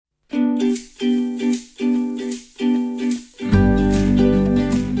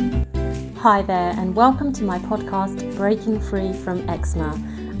Hi there, and welcome to my podcast, Breaking Free from Eczema.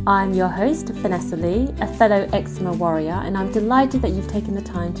 I'm your host, Vanessa Lee, a fellow eczema warrior, and I'm delighted that you've taken the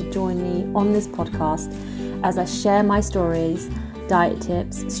time to join me on this podcast as I share my stories, diet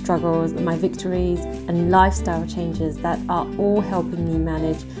tips, struggles, my victories, and lifestyle changes that are all helping me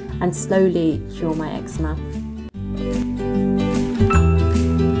manage and slowly cure my eczema.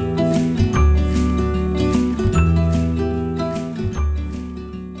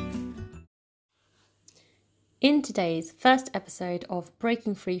 In today's first episode of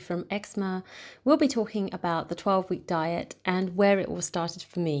Breaking Free from Eczema, we'll be talking about the 12-week diet and where it all started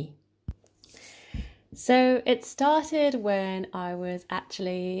for me. So it started when I was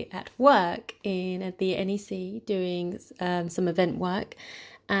actually at work at the NEC doing some event work,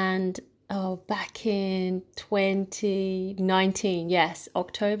 and back in 2019, yes,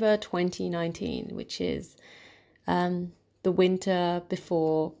 October 2019, which is the winter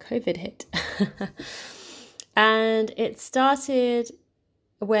before COVID hit. And it started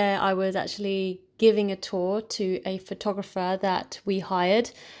where I was actually giving a tour to a photographer that we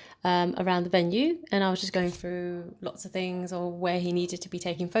hired around the venue. And I was just going through lots of things or where he needed to be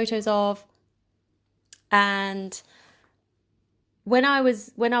taking photos of. And when I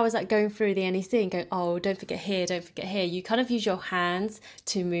was like going through the NEC and going, oh, don't forget here, you kind of use your hands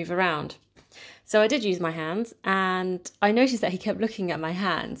to move around. So I did use my hands, and I noticed that he kept looking at my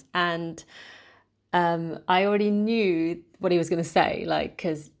hands, and I already knew what he was going to say,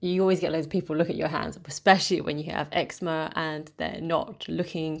 because you always get loads of people look at your hands, especially when you have eczema and they're not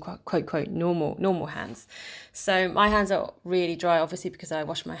looking quote quote normal hands. So my hands are really dry, obviously, because I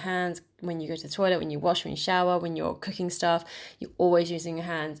wash my hands when you go to the toilet, when you shower, when you're cooking stuff, you're always using your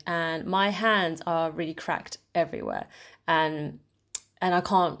hands. And my hands are really cracked everywhere. And I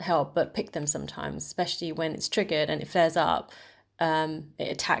can't help but pick them sometimes, especially when it's triggered and it flares up.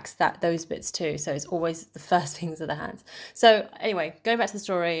 It attacks those bits too. So it's always the first things are the hands. So anyway, going back to the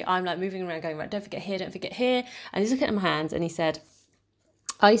story, I'm like moving around going, right, don't forget here. And he's looking at my hands and he said,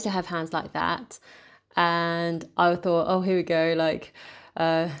 I used to have hands like that. And I thought, oh, here we go.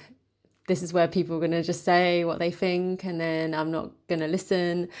 This is where people are going to just say what they think. And then I'm not going to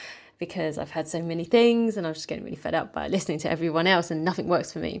listen because I've had so many things and I'm just getting really fed up by listening to everyone else and nothing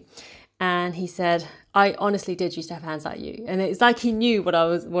works for me. And he said, I honestly did used to have hands like you. And it's like he knew what I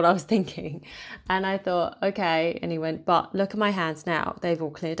was thinking. And I thought, okay. And he went, but look at my hands now. They've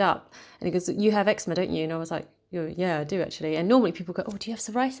all cleared up. And he goes, you have eczema, don't you? And I was like, yeah, I do actually. And normally people go, oh, do you have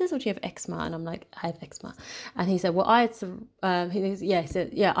psoriasis or do you have eczema? And I'm like, I have eczema. And he said, well, I had some, he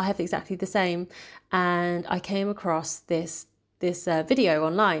said, yeah, I have exactly the same. And I came across this video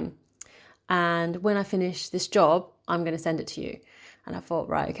online. And when I finish this job, I'm going to send it to you. And I thought,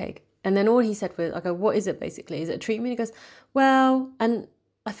 right, okay. And then all he said was, I go, what is it basically? Is it a treatment? He goes, well, and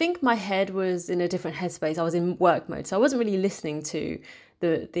I think my head was in a different headspace. I was in work mode. So I wasn't really listening to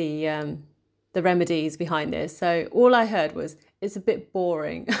the remedies behind this. So all I heard was, it's a bit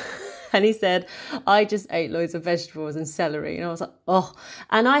boring. And he said, I just ate loads of vegetables and celery. And I was like, oh.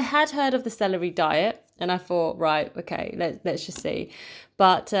 And I had heard of the celery diet. And I thought, right, okay, let's just see.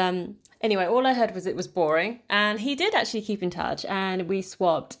 But anyway, all I heard was it was boring. And he did actually keep in touch. And we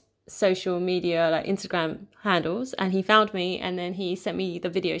swapped social media, like Instagram handles, and he found me, and then he sent me the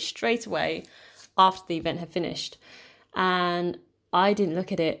video straight away after the event had finished. And I didn't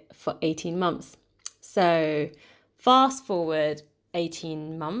look at it for 18 months. So fast forward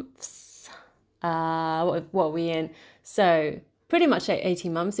 18 months, what are we in? So pretty much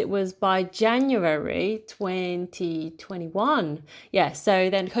 18 months. It was by January 2021. Yeah, so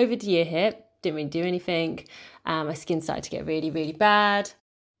then COVID year hit, didn't really do anything. My skin started to get really, really bad.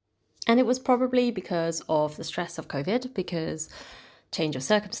 And it was probably because of the stress of COVID, because change of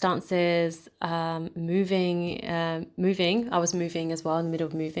circumstances, moving. I was moving as well, in the middle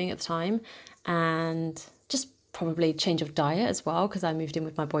of moving at the time, and just probably change of diet as well, because I moved in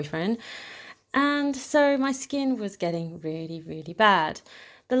with my boyfriend. And so my skin was getting really, really bad.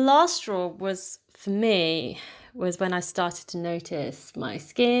 The last straw was, for me, was when I started to notice my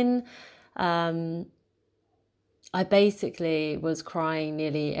skin. I basically was crying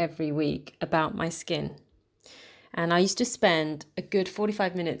nearly every week about my skin. And I used to spend a good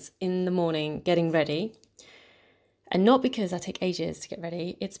 45 minutes in the morning getting ready. And not because I take ages to get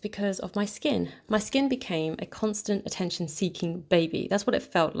ready, it's because of my skin. My skin became a constant attention-seeking baby. That's what it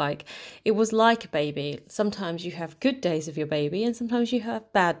felt like. It was like a baby. Sometimes you have good days of your baby and sometimes you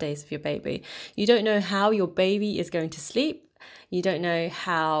have bad days of your baby. You don't know how your baby is going to sleep. You don't know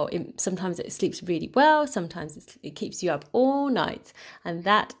how, sometimes it sleeps really well, sometimes it keeps you up all night. And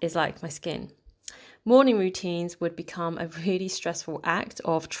that is like my skin. morning routines would become a really stressful act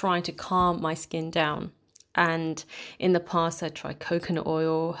of trying to calm my skin down. And in the past, I tried coconut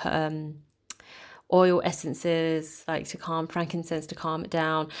oil, oil essences like to calm, frankincense to calm it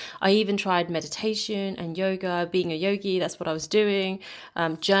down. I even tried meditation and yoga, being a yogi, that's what I was doing.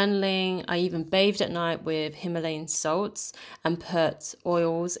 Journaling. I even bathed at night with Himalayan salts and put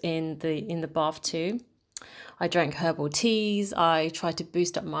oils in the bath too. I drank herbal teas. I tried to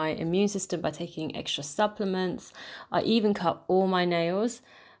boost up my immune system by taking extra supplements. I even cut all my nails.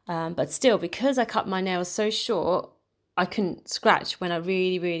 But still, because I cut my nails so short, I couldn't scratch when I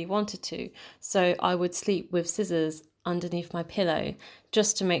really, really wanted to. So I would sleep with scissors underneath my pillow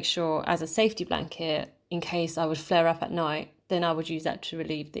just to make sure, as a safety blanket, in case I would flare up at night, then I would use that to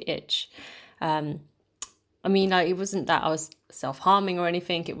relieve the itch. I mean, like, it wasn't that I was self-harming or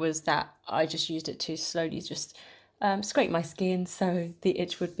anything. It was that I just used it to slowly just scrape my skin so the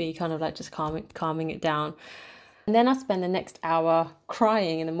itch would be kind of like just calming it down. And then I spend the next hour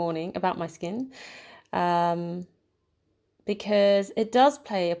crying in the morning about my skin, because it does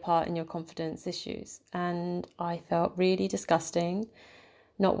play a part in your confidence issues. And I felt really disgusting,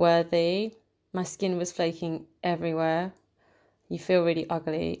 not worthy. My skin was flaking everywhere. You feel really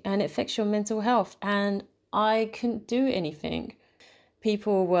ugly, and it affects your mental health. And I couldn't do anything.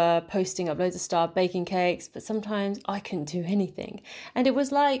 People were posting up loads of stuff, baking cakes, but sometimes I couldn't do anything. And it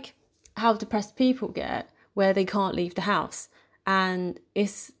was like how depressed people get, where they can't leave the house. And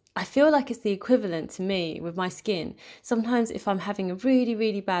I feel like it's the equivalent to me with my skin. Sometimes if I'm having a really,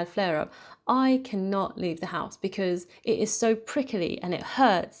 really bad flare-up, I cannot leave the house because it is so prickly and it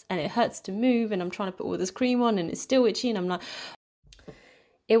hurts to move, and I'm trying to put all this cream on and it's still itchy, and I'm like...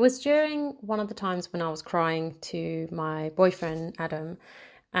 It was during one of the times when I was crying to my boyfriend, Adam,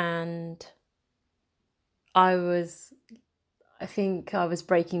 and I think I was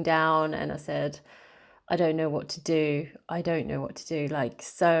breaking down, and I said, I don't know what to do. Like,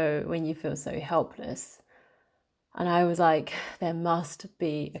 so when you feel so helpless. And I was like, there must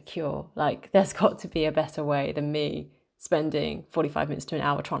be a cure. Like, there's got to be a better way than me spending 45 minutes to an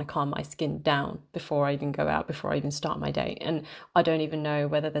hour trying to calm my skin down before I even go out, before I even start my day. And I don't even know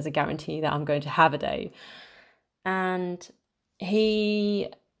whether there's a guarantee that I'm going to have a day. And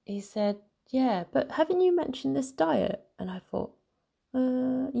he said, yeah, but haven't you mentioned this diet? And I thought,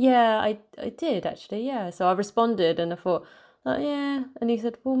 yeah, I did actually, yeah. So I responded and I thought, yeah. And he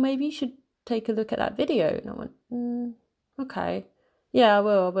said, well, maybe you should take a look at that video. And I went, okay, yeah, I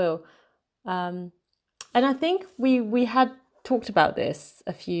will. And I think we had talked about this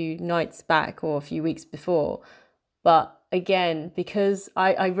a few nights back or a few weeks before. But again, because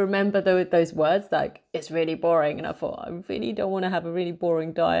I remember those words, like, it's really boring. And I thought, I really don't want to have a really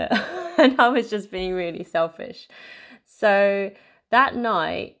boring diet. And I was just being really selfish. So that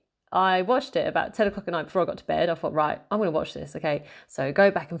night, I watched it about 10 o'clock at night before I got to bed. I thought, right, I'm going to watch this. Okay. So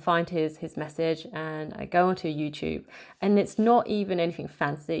go back and find his message, and I go onto YouTube, and it's not even anything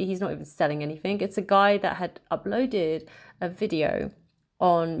fancy. He's not even selling anything. It's a guy that had uploaded a video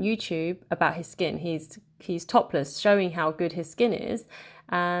on YouTube about his skin. He's topless, showing how good his skin is.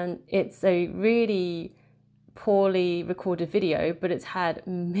 And it's a really poorly recorded video, but it's had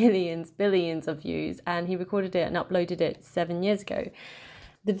millions, billions of views, and he recorded it and uploaded it 7 years ago.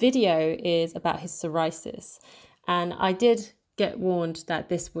 The video is about his psoriasis, and I did get warned that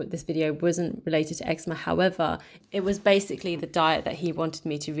this video wasn't related to eczema. However, it was basically the diet that he wanted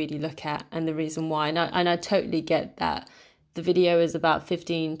me to really look at, and the reason why. And I totally get that. The video is about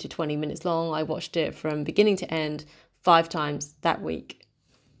 15 to 20 minutes long. I watched it from beginning to end 5 times that week.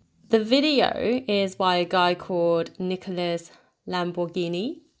 The video is by a guy called Nicholas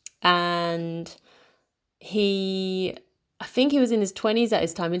Lamborghini, and I think he was in his 20s at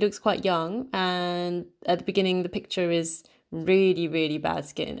his time. He looks quite young, and at the beginning the picture is really, really bad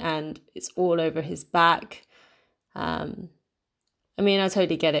skin, and it's all over his back. I mean, I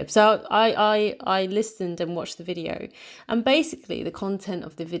totally get it. So I listened and watched the video, and basically the content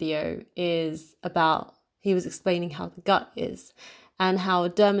of the video is about, he was explaining how the gut is and how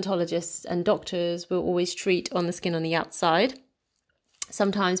dermatologists and doctors will always treat on the skin on the outside.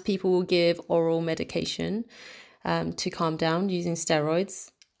 Sometimes people will give oral medication to calm down using steroids.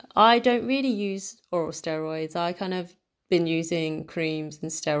 I don't really use oral steroids. I kind of been using creams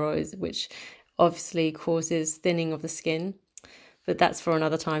and steroids, which obviously causes thinning of the skin, but that's for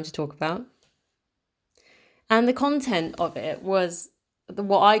another time to talk about. And the content of it was,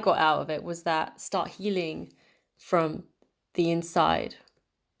 what I got out of it was that start healing from the inside.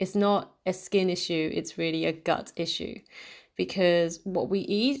 It's not a skin issue, it's really a gut issue, because what we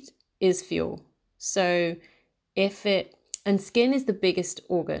eat is fuel. So if And skin is the biggest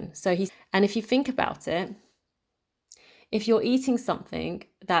organ. And if you think about it, if you're eating something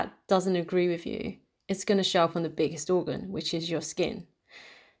that doesn't agree with you, it's going to show up on the biggest organ, which is your skin.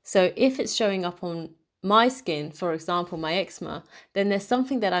 So if it's showing up on my skin, for example, my eczema, then there's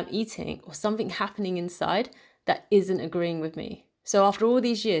something that I'm eating or something happening inside that isn't agreeing with me. So after all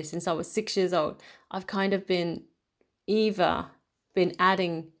these years, since I was 6 years old, I've kind of been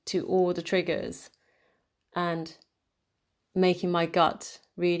adding to all the triggers and making my gut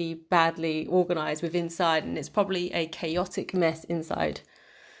really badly organized with inside, and it's probably a chaotic mess inside.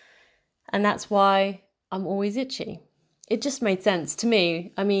 And that's why I'm always itchy. It just made sense to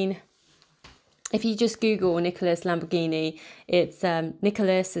me. I mean, if you just Google Nicholas Lamborghini, it's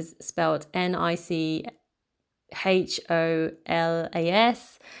Nicholas is spelled Nicholas,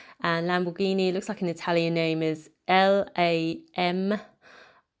 and Lamborghini looks like an Italian name, is Lambougini.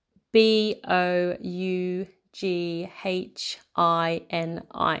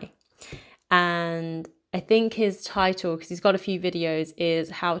 And I think his title, because he's got a few videos, is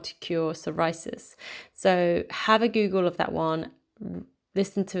How to Cure Psoriasis. So have a Google of that one,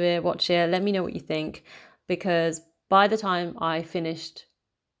 listen to it, watch it, let me know what you think, because by the time I finished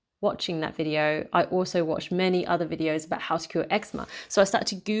watching that video, I also watched many other videos about how to cure eczema. So I started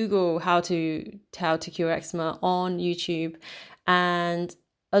to Google how to cure eczema on YouTube, and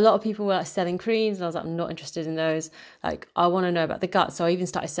a lot of people were like selling creams, and I was like, I'm not interested in those. Like, I want to know about the gut. So I even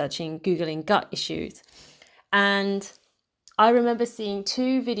started Googling gut issues. And I remember seeing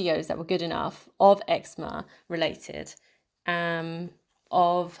 2 videos that were good enough of eczema related,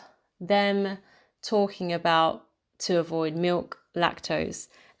 of them talking about to avoid milk, lactose,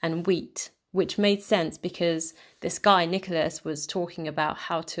 and wheat, which made sense because this guy, Nicholas, was talking about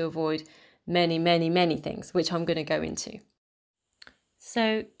how to avoid many, many, many things, which I'm going to go into.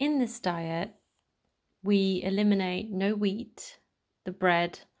 So in this diet, we eliminate no wheat, the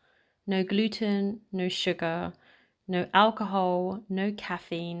bread, no gluten, no sugar, no alcohol, no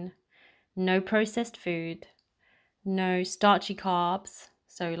caffeine, no processed food, no starchy carbs,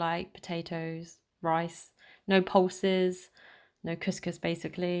 so like potatoes, rice, no pulses, no couscous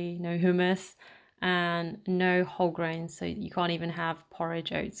basically, no hummus, and no whole grains, so you can't even have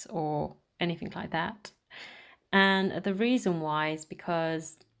porridge, oats, or anything like that. And the reason why is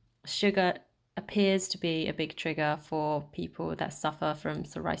because sugar appears to be a big trigger for people that suffer from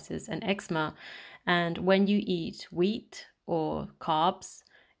psoriasis and eczema. And when you eat wheat or carbs,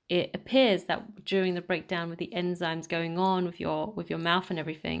 it appears that during the breakdown with the enzymes going on with your mouth and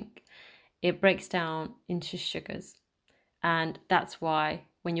everything, it breaks down into sugars. And that's why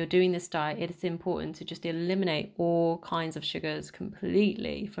when you're doing this diet, it is important to just eliminate all kinds of sugars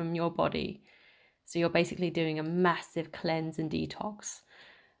completely from your body. So you're basically doing a massive cleanse and detox.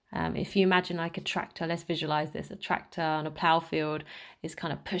 If you imagine like a tractor, let's visualize this, a tractor on a plow field is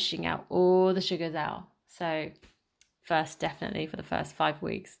kind of pushing out all the sugars out. So first, definitely for the first 5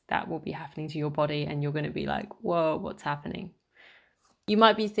 weeks, that will be happening to your body, and you're going to be like, whoa, what's happening? You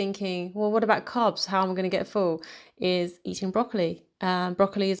might be thinking, well, what about carbs? How am I going to get full? Is eating broccoli.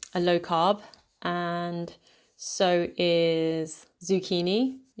 Broccoli is a low carb, and so is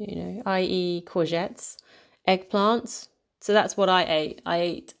zucchini, i.e. courgettes, eggplants. So that's what I ate. I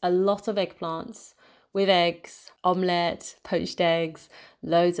ate a lot of eggplants with eggs, omelette, poached eggs,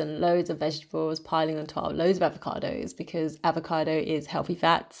 loads and loads of vegetables piling on top, loads of avocados, because avocado is healthy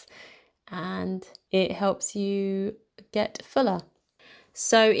fats and it helps you get fuller.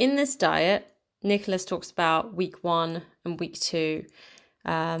 So in this diet, Nicholas talks about week 1 and week 2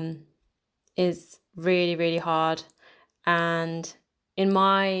 is really, really hard. And in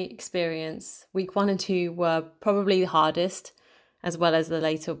my experience, week 1 and 2 were probably the hardest, as well as the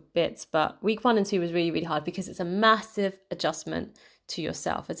later bits. But week 1 and 2 was really, really hard because it's a massive adjustment to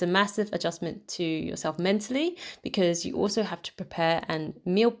yourself. It's a massive adjustment to yourself mentally, because you also have to prepare and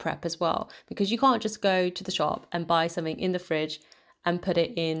meal prep as well, because you can't just go to the shop and buy something in the fridge and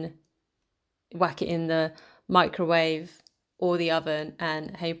whack it in the microwave or the oven,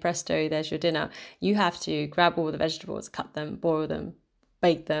 and hey presto, there's your dinner. You have to grab all the vegetables, cut them, boil them,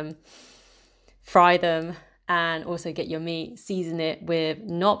 bake them, fry them, and also get your meat, season it with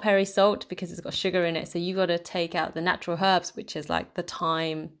not peri salt because it's got sugar in it. So you got to take out the natural herbs, which is like the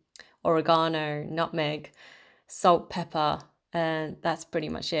thyme, oregano, nutmeg, salt, pepper, and that's pretty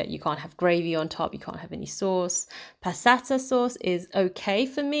much it. You can't have gravy on top. You can't have any sauce. Passata sauce is okay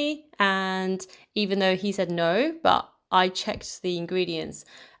for me, and even though he said no, but I checked the ingredients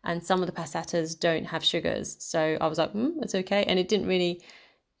and some of the passatas don't have sugars, so I was like, it's okay, and it didn't really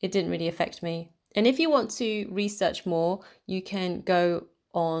affect me. And if you want to research more, you can go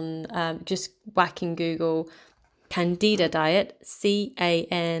on just whack in Google Candida diet,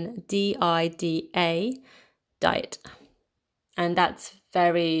 Candida diet. And that's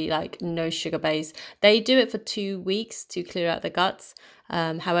very like no sugar base. They do it for 2 weeks to clear out the guts.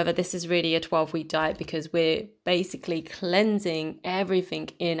 However, this is really a 12-week diet because we're basically cleansing everything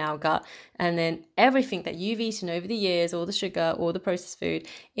in our gut. And then everything that you've eaten over the years, all the sugar, all the processed food,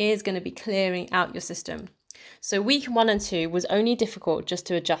 is going to be clearing out your system. So week 1 and 2 was only difficult just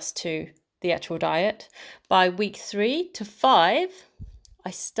to adjust to the actual diet. By week 3 to 5,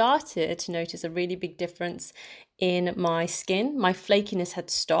 I started to notice a really big difference in my skin. My flakiness had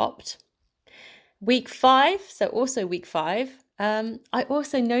stopped. Week 5, so also week 5, I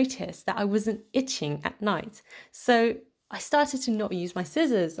also noticed that I wasn't itching at night. So I started to not use my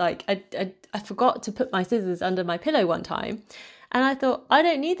scissors. Like I forgot to put my scissors under my pillow one time, and I thought, I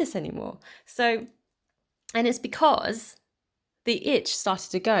don't need this anymore. So, and it's because the itch started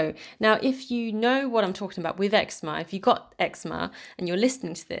to go. Now, if you know what I'm talking about with eczema, if you got eczema and you're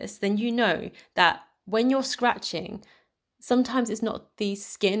listening to this, then you know that when you're scratching, sometimes it's not the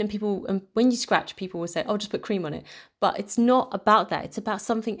skin, and when you scratch, people will say, oh, just put cream on it. But it's not about that. It's about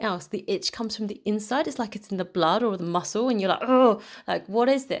something else. The itch comes from the inside. It's like it's in the blood or the muscle, and you're like, oh, like, what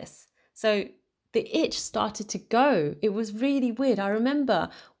is this? So the itch started to go. It was really weird. I remember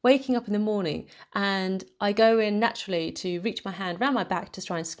waking up in the morning and I go in naturally to reach my hand around my back to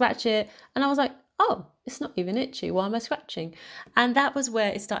try and scratch it. And I was like, oh, it's not even itchy. Why am I scratching? And that was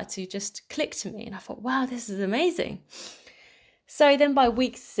where it started to just click to me. And I thought, wow, this is amazing. So then by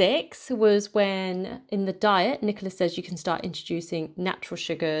week 6 was when in the diet, Nicholas says you can start introducing natural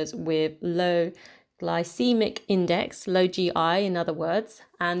sugars with low glycemic index, low GI in other words.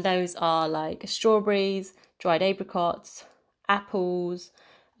 And those are like strawberries, dried apricots, apples.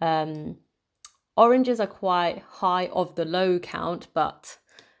 Oranges are quite high of the low count, but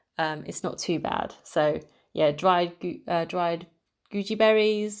it's not too bad. So yeah, dried goji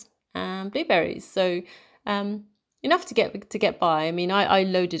berries and blueberries. So enough to get by. I mean, I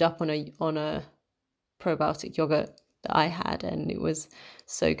loaded up on a probiotic yogurt that I had, and it was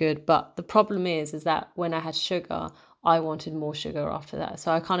so good. But the problem is that when I had sugar, I wanted more sugar after that.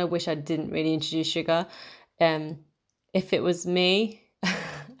 So I kind of wish I didn't really introduce sugar. If it was me,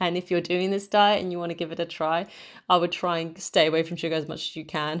 and if you're doing this diet and you want to give it a try, I would try and stay away from sugar as much as you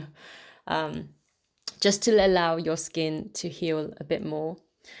can, just to allow your skin to heal a bit more.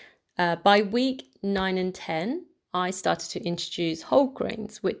 By week 9 and 10, I started to introduce whole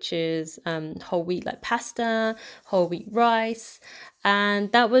grains, which is whole wheat like pasta, whole wheat rice.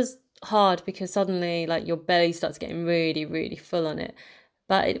 And that was hard because suddenly like your belly starts getting really, really full on it.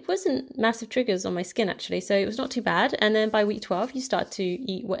 But it wasn't massive triggers on my skin actually, so it was not too bad. And then by week 12, you start to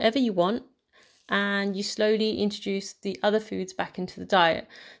eat whatever you want and you slowly introduce the other foods back into the diet.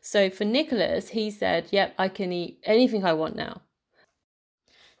 So for Nicholas, he said, yep, I can eat anything I want now.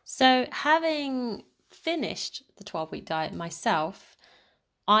 So having finished the 12-week diet myself,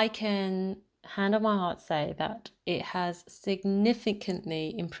 I can hand on my heart say that it has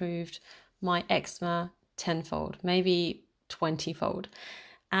significantly improved my eczema tenfold, maybe 20-fold.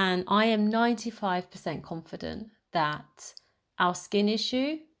 And I am 95% confident that our skin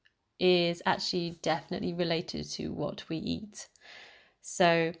issue is actually definitely related to what we eat.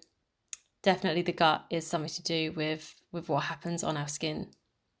 So definitely the gut is something to do with what happens on our skin.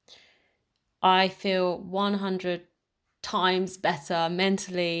 I feel 100 times better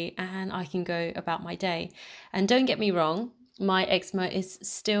mentally, and I can go about my day. And don't get me wrong, my eczema is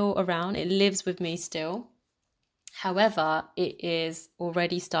still around. It lives with me still. However, it is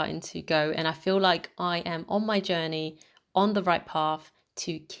already starting to go, and I feel like I am on my journey, on the right path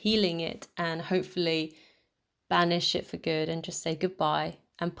to healing it and hopefully banish it for good and just say goodbye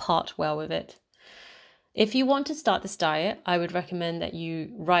and part well with it. If you want to start this diet, I would recommend that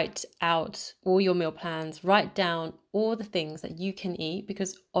you write out all your meal plans, write down all the things that you can eat,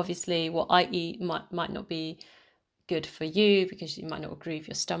 because obviously what I eat might not be good for you because you might not agree with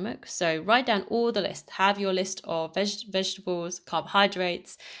your stomach. So write down all the list. Have your list of vegetables,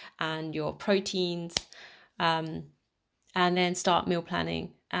 carbohydrates, and your proteins, and then start meal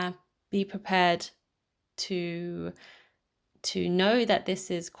planning. And be prepared to know that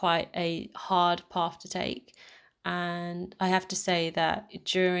this is quite a hard path to take. And I have to say that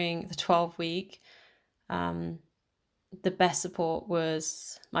during the 12-week, the best support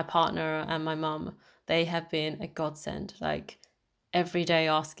was my partner and my mum. They have been a godsend, like every day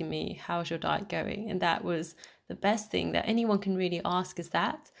asking me, how's your diet going? And that was the best thing that anyone can really ask, is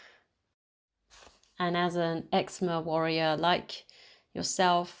that. And as an eczema warrior like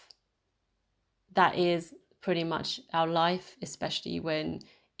yourself, that is pretty much our life, especially when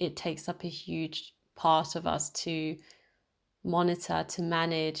it takes up a huge part of us to monitor, to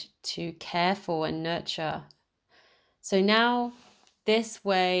manage, to care for and nurture. So now this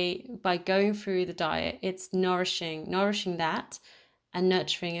way, by going through the diet, it's nourishing that and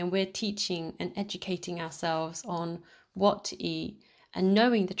nurturing, and we're teaching and educating ourselves on what to eat and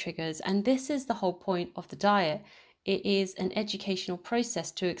knowing the triggers. And this is the whole point of the diet. It is an educational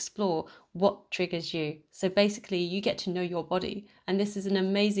process to explore what triggers you. So basically you get to know your body, and this is an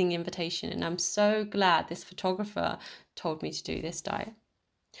amazing invitation, and I'm so glad this photographer told me to do this diet.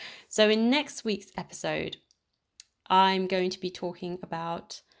 So in next week's episode, I'm going to be talking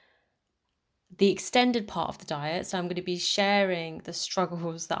about the extended part of the diet. So I'm going to be sharing the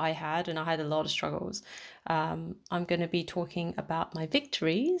struggles that I had, and I had a lot of struggles. I'm going to be talking about my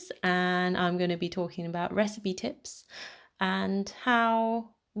victories, and I'm going to be talking about recipe tips and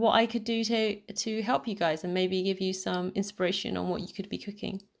what I could do to help you guys and maybe give you some inspiration on what you could be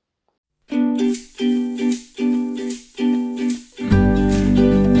cooking.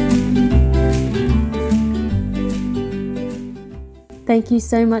 Thank you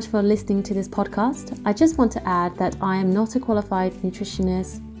so much for listening to this podcast. I just want to add that I am not a qualified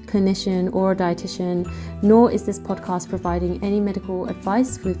nutritionist, clinician, or a dietitian, nor is this podcast providing any medical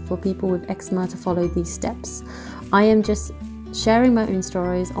advice for people with eczema to follow these steps. I am just sharing my own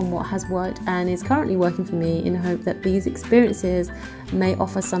stories on what has worked and is currently working for me, in hope that these experiences may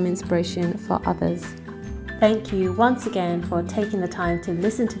offer some inspiration for others. Thank you once again for taking the time to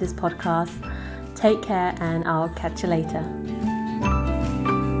listen to this podcast. Take care, and I'll catch you later.